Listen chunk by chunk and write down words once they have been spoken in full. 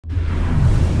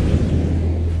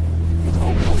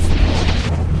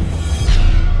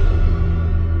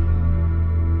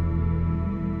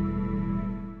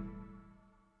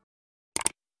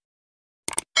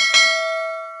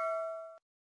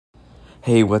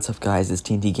Hey, what's up guys, it's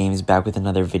TNT Games back with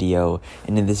another video,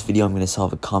 and in this video I'm going to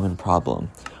solve a common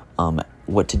problem.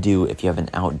 What to do if you have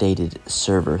an outdated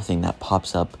server thing that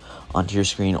pops up onto your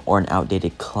screen or an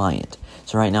outdated client.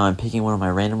 So right now I'm picking one of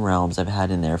my random realms I've had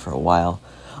in there for a while.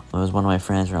 It was one of my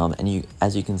friend's realm, and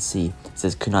as you can see, it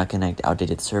says could not connect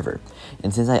outdated server.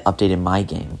 And since I updated my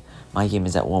game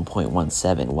is at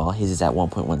 1.17 while his is at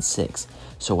 1.16.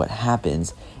 So what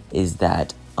happens is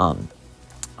that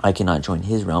I cannot join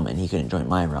his realm and he couldn't join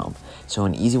my realm. So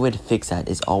an easy way to fix that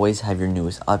is always have your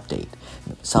newest update.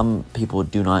 Some people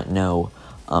do not know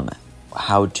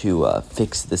how to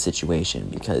fix the situation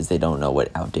because they don't know what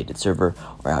outdated server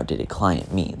or outdated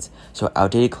client means. So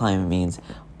outdated client means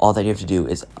all that you have to do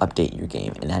is update your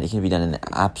game, and that can be done in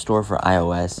the App Store for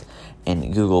iOS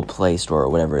and Google Play Store or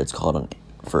whatever it's called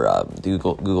for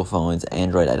Google phones,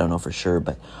 Android, I don't know for sure,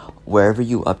 but wherever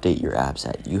you update your apps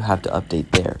at, you have to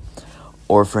update there.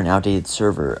 Or for an outdated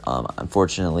server,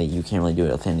 unfortunately, you can't really do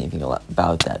anything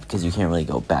about that because you can't really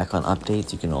go back on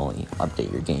updates. You can only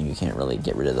update your game. You can't really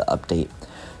get rid of the update.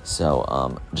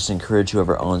 So just encourage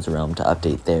whoever owns the realm to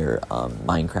update their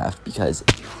Minecraft, because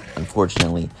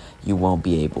unfortunately, you won't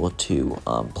be able to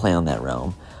play on that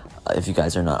realm if you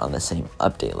guys are not on the same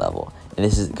update level. And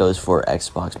this goes for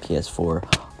Xbox, PS4,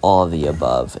 all of the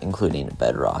above, including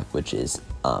Bedrock, which is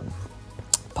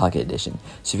Pocket Edition.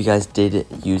 So if you guys did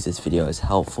use this video as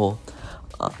helpful,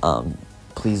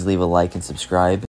 please leave a like and subscribe.